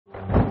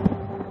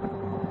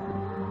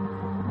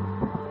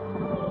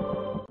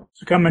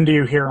So coming to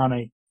you here on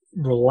a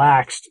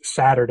relaxed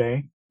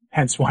Saturday,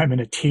 hence why I'm in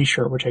a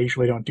t-shirt, which I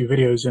usually don't do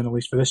videos in, at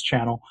least for this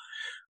channel.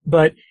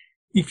 But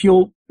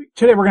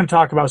today we're going to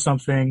talk about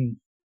something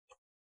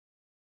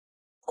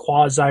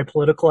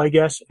quasi-political, I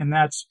guess, and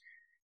that's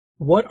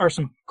what are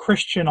some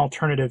Christian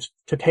alternatives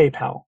to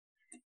PayPal?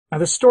 Now,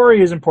 the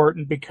story is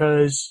important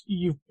because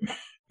you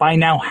by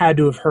now had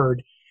to have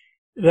heard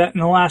that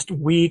in the last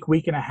week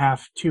and a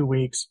half, 2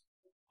 weeks,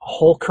 a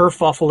whole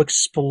kerfuffle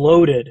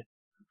exploded,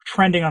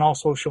 trending on all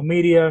social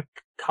media,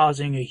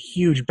 causing a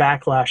huge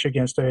backlash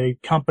against a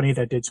company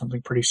that did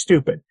something pretty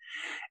stupid,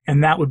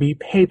 and that would be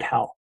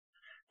PayPal.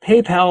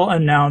 PayPal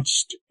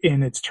announced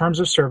in its terms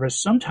of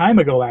service some time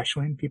ago,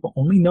 actually, and people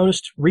only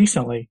noticed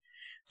recently,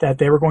 that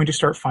they were going to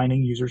start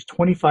fining users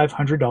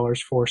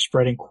 $2,500 for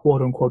spreading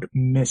quote-unquote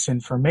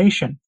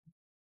misinformation.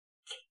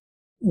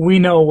 We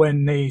know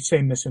when they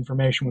say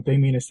misinformation, what they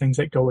mean is things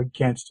that go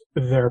against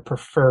their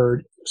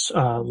preferred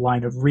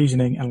line of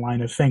reasoning and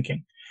line of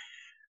thinking.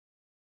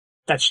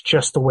 That's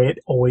just the way it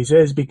always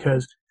is,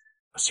 because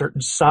a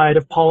certain side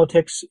of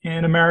politics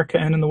in America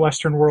and in the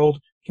Western world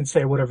can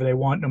say whatever they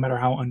want, no matter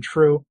how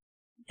untrue,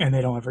 and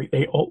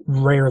they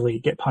rarely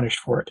get punished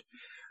for it.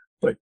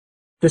 But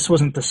this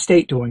wasn't the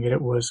state doing it.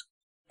 It was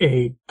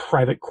a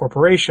private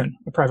corporation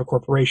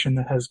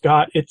that has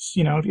got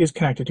is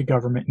connected to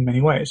government in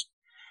many ways.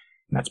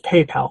 And that's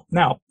PayPal.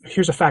 Now,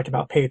 here's a fact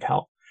about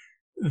PayPal.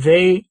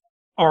 They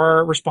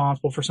are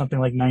responsible for something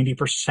like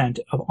 90%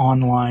 of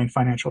online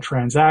financial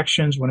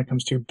transactions when it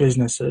comes to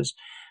businesses.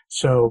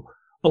 So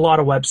a lot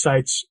of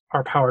websites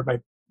are powered by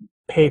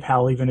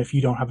PayPal, even if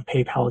you don't have a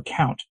PayPal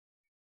account.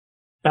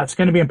 That's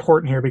going to be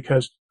important here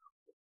because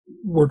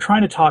we're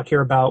trying to talk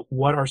here about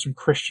what are some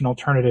Christian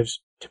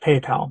alternatives to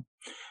PayPal.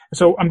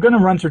 So I'm going to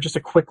run through just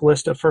a quick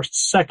list of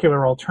first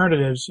secular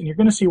alternatives, and you're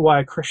going to see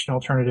why Christian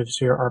alternatives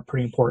here are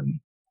pretty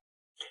important.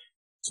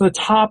 So the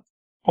top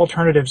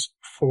alternatives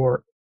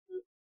to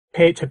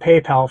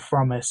PayPal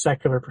from a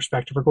secular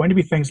perspective are going to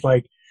be things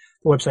like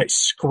the website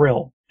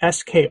Skrill,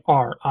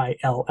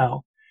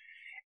 Skrill.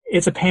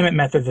 It's a payment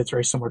method that's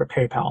very similar to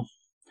PayPal.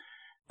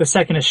 The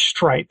second is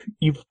Stripe.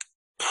 You've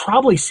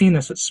probably seen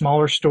this at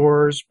smaller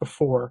stores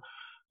before,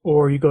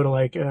 or you go to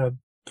like a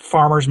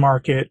farmer's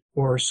market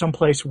or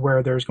someplace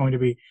where there's going to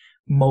be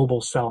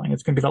mobile selling.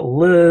 It's going to be that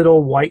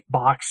little white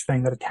box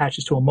thing that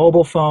attaches to a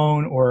mobile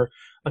phone or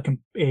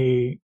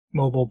a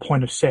mobile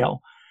point of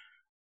sale.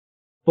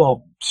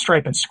 Well,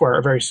 Stripe and Square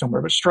are very similar,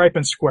 but Stripe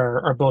and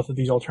Square are both of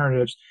these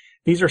alternatives.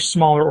 These are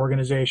smaller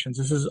organizations.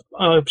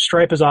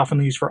 Stripe is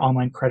often used for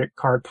online credit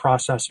card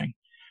processing.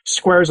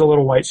 Square is a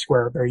little white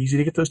square. Very easy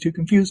to get those two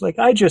confused, like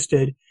I just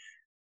did.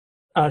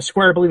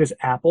 Square, I believe, is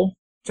Apple.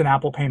 It's an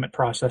Apple payment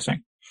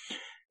processing.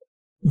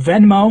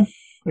 Venmo,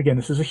 again,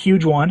 this is a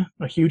huge one,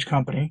 a huge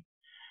company.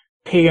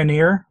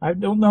 Payoneer, I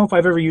don't know if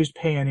I've ever used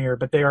Payoneer,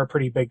 but they are a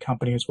pretty big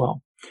company as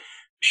well.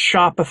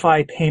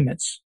 Shopify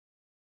Payments.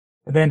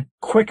 And then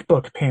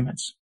QuickBook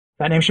Payments.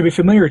 That name should be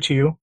familiar to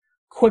you.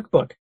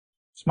 QuickBook.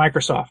 It's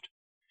Microsoft.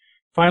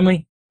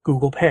 Finally,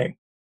 Google Pay.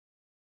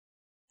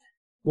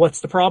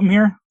 What's the problem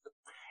here?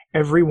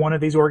 Every one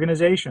of these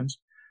organizations,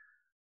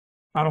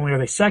 not only are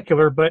they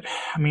secular, but,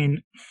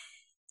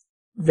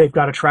 they've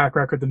got a track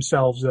record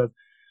themselves of,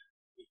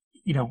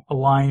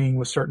 aligning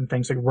with certain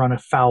things that run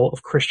afoul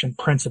of Christian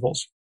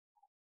principles.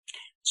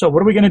 So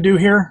what are we going to do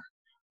here?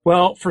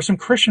 Well, for some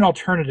Christian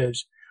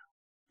alternatives,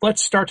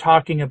 let's start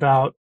talking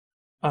about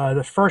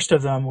the first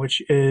of them,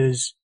 which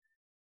is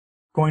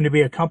going to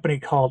be a company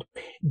called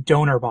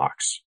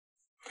DonorBox.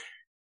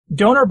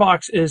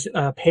 DonorBox is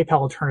a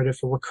PayPal alternative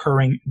for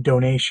recurring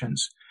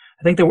donations.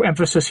 I think the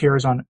emphasis here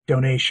is on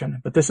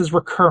donation, but this is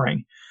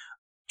recurring.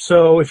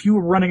 So if you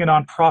were running a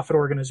nonprofit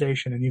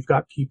organization and you've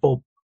got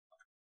people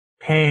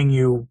paying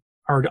you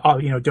or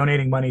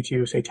donating money to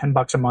you, say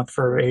 $10 a month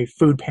for a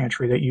food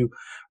pantry that you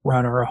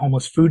run or a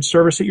homeless food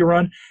service that you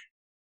run,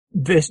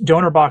 this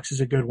DonorBox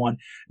is a good one.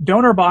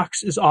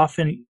 DonorBox is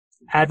often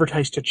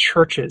advertised to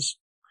churches.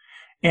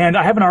 And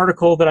I have an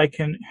article that I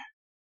can,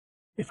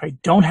 if I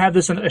don't have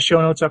this in a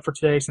show notes up for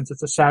today, since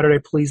it's a Saturday,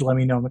 please let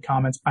me know in the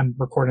comments. I'm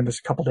recording this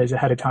a couple days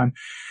ahead of time,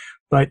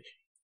 but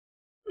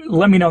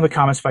let me know in the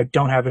comments if I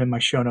don't have it in my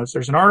show notes.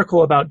 There's an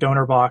article about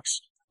DonorBox,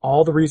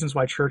 all the reasons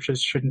why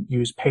churches shouldn't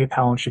use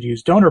PayPal and should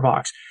use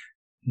DonorBox.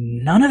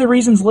 None of the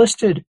reasons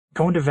listed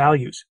go into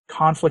values,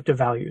 conflict of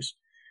values.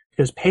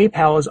 Because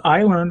PayPal, as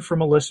I learned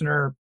from a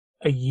listener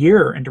a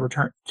year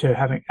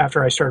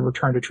after I started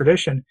Return to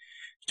Tradition,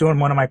 doing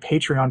one of my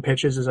Patreon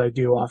pitches, as I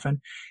do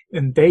often,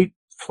 and they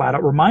flat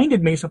out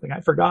reminded me something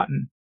I'd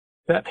forgotten,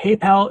 that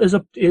PayPal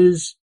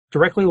is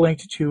directly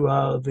linked to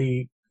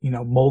the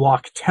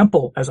Moloch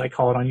temple, as I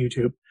call it on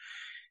YouTube.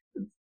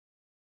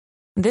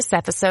 This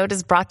episode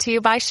is brought to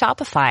you by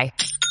Shopify.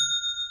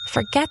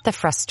 Forget the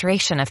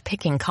frustration of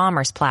picking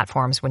commerce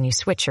platforms when you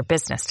switch your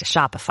business to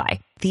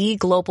Shopify, the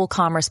global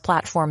commerce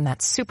platform that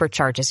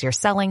supercharges your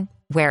selling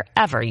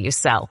wherever you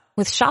sell.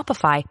 With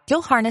Shopify,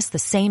 you'll harness the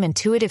same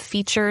intuitive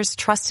features,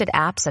 trusted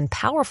apps, and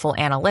powerful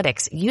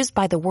analytics used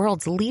by the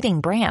world's leading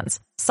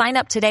brands. Sign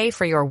up today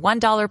for your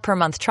 $1 per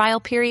month trial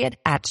period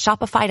at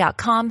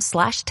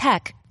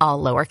shopify.com/tech,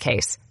 all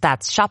lowercase.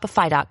 That's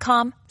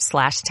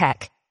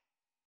shopify.com/tech.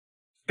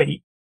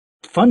 They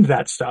fund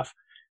that stuff.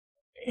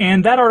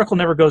 And that article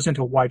never goes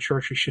into why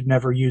churches should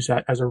never use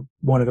that as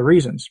one of the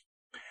reasons.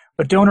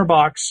 But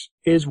DonorBox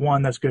is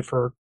one that's good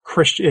for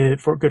Christian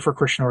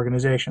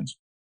organizations.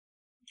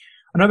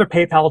 Another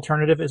PayPal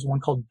alternative is one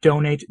called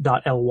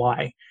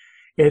Donate.ly.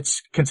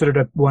 It's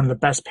considered one of the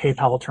best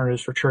PayPal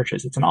alternatives for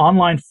churches. It's an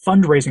online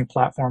fundraising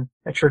platform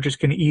that churches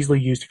can easily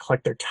use to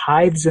collect their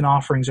tithes and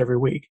offerings every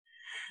week.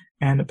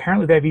 And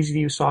apparently they have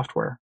easy-to-use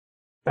software.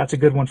 That's a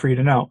good one for you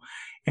to know.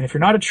 And if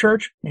you're not a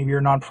church, maybe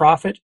you're a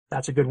nonprofit,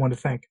 that's a good one to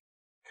think.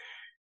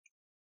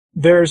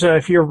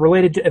 If you're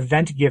related to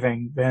event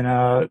giving, then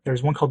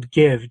there's one called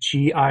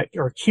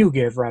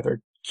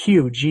QGive,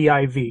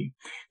 QGIV.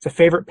 It's a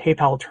favorite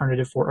PayPal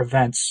alternative for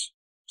events,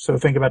 so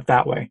think about it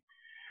that way.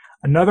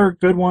 Another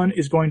good one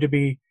is going to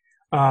be,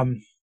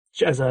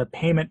 as a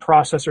payment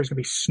processor, is going to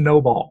be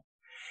Snowball.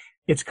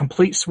 It's a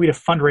complete suite of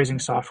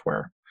fundraising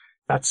software.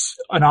 That's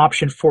an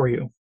option for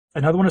you.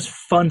 Another one is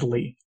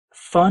Fundly,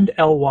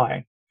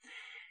 Fund.ly.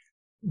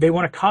 They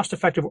want a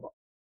cost-effective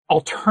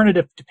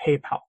alternative to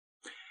PayPal.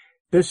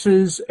 This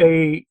is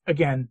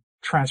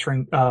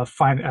transferring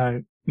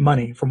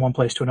money from one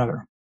place to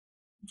another.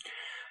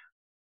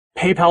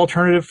 PayPal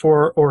alternative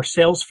or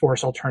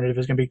Salesforce alternative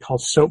is going to be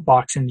called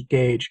Soapbox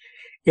Engage.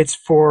 It's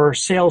for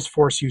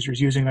Salesforce users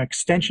using an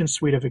extension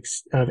suite of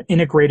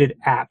integrated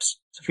apps.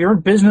 So if you're a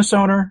business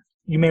owner,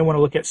 you may want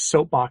to look at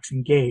Soapbox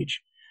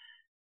Engage.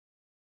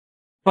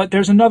 But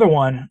there's another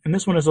one, and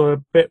this one is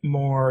a bit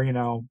more,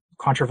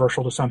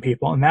 controversial to some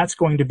people, and that's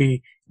going to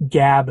be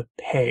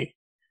GabPay.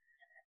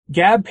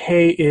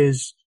 GabPay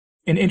is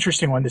an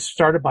interesting one. This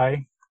started by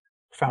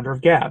the founder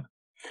of Gab.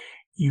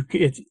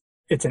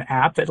 It's an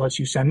app that lets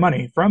you send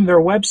money. From their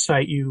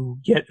website, you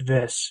get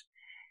this.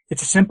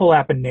 It's a simple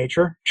app in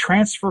nature.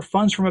 Transfer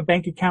funds from a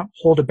bank account,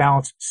 hold a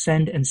balance,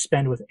 send and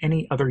spend with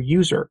any other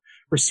user.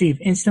 Receive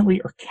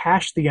instantly or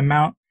cash the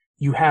amount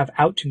you have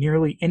out to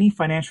nearly any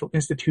financial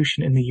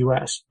institution in the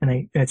U.S.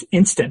 And it's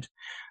instant.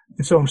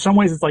 And so in some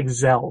ways it's like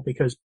Zelle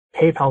because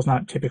PayPal's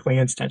not typically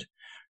instant.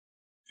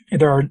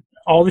 And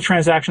all the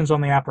transactions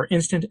on the app are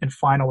instant and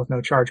final with no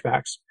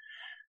chargebacks.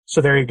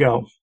 So there you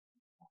go.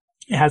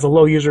 It has a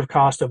low user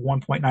cost of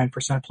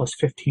 1.9% plus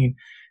 15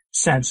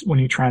 cents when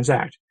you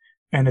transact.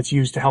 And it's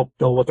used to help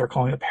build what they're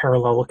calling a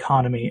parallel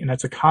economy. And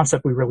that's a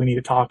concept we really need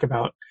to talk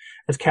about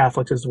as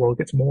Catholics as the world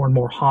gets more and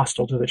more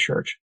hostile to the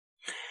church.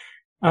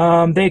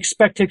 They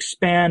expect to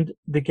expand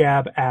the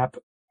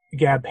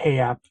GabPay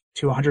app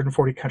to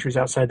 140 countries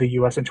outside the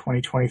U.S. in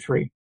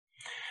 2023.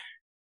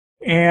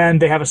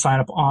 And they have a sign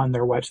up on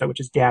their website, which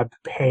is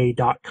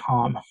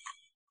gabpay.com.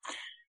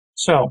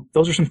 So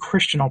those are some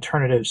Christian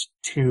alternatives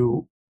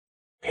to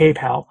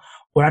PayPal.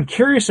 What I'm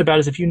curious about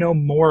is if you know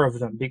more of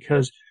them,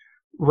 because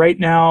right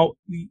now,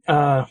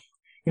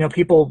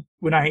 people,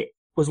 when I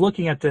was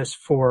looking at this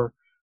for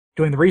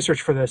doing the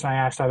research for this, and I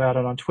asked about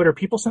it on Twitter,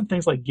 people sent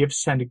things like Give,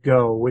 Send,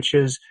 Go, which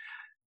is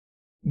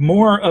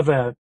more of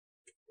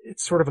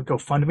it's sort of a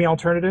GoFundMe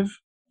alternative.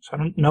 So I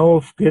don't know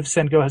if Give,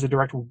 Send, Go has a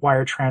direct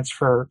wire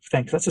transfer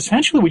thing. That's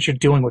essentially what you're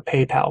doing with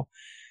PayPal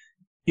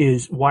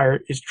is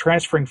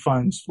transferring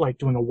funds, like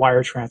doing a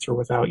wire transfer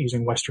without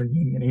using Western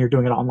Union, and you're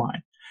doing it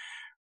online.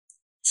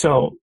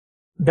 So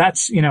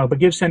that's, but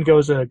Give, Send, Go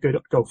is a good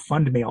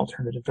GoFundMe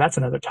alternative. That's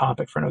another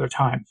topic for another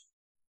time.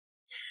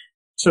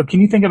 So can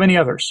you think of any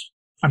others?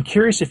 I'm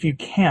curious if you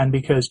can,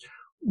 because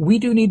we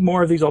do need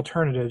more of these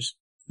alternatives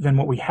than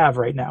what we have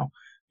right now.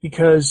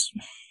 Because,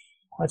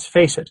 let's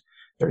face it,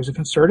 there's a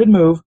concerted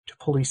move to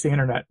police the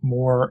internet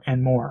more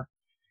and more.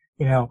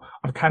 I'm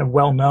kind of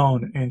well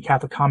known in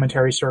Catholic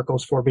commentary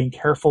circles for being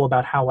careful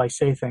about how I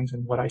say things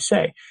and what I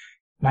say.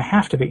 And I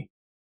have to be.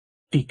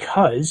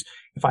 Because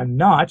if I'm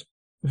not,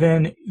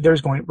 then we're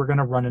going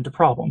to run into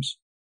problems.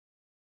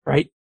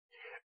 Right?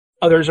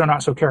 Others are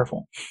not so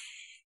careful.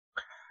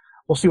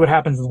 We'll see what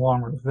happens in the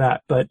long run with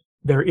that. But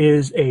there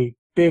is a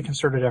big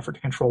concerted effort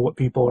to control what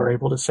people are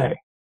able to say.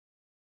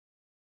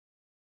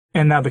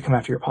 And now they come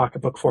after your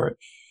pocketbook for it.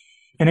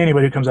 And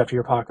anybody who comes after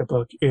your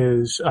pocketbook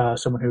is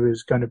someone who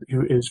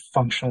is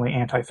functionally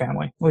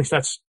anti-family. At least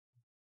that's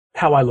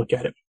how I look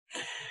at it.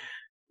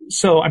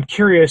 So I'm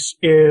curious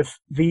if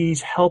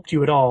these helped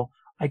you at all.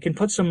 I can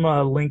put some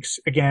links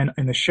again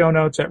in the show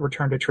notes at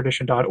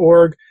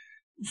returntotradition.org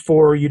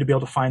for you to be able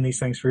to find these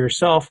things for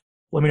yourself.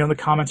 Let me know in the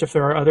comments if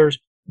there are others.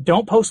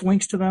 Don't post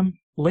links to them.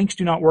 Links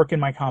do not work in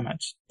my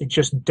comments. They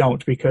just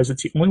don't, because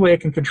it's the only way I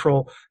can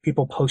control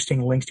people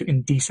posting links to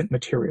indecent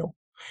material.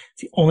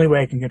 It's the only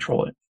way I can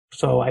control it.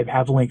 So I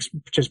have links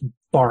just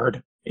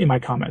barred in my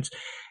comments.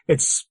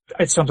 It's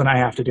something I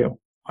have to do,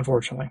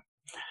 unfortunately.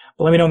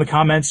 But let me know in the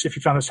comments if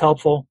you found this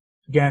helpful.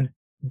 Again,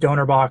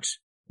 DonorBox,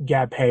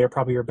 GabPay are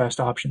probably your best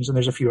options, and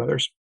there's a few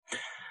others.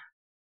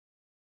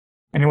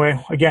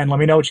 Anyway, again, let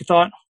me know what you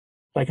thought.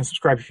 Like and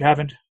subscribe if you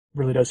haven't. It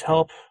really does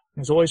help.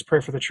 As always,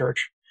 pray for the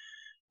church.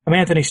 I'm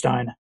Anthony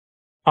Stein.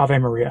 Ave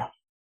Maria.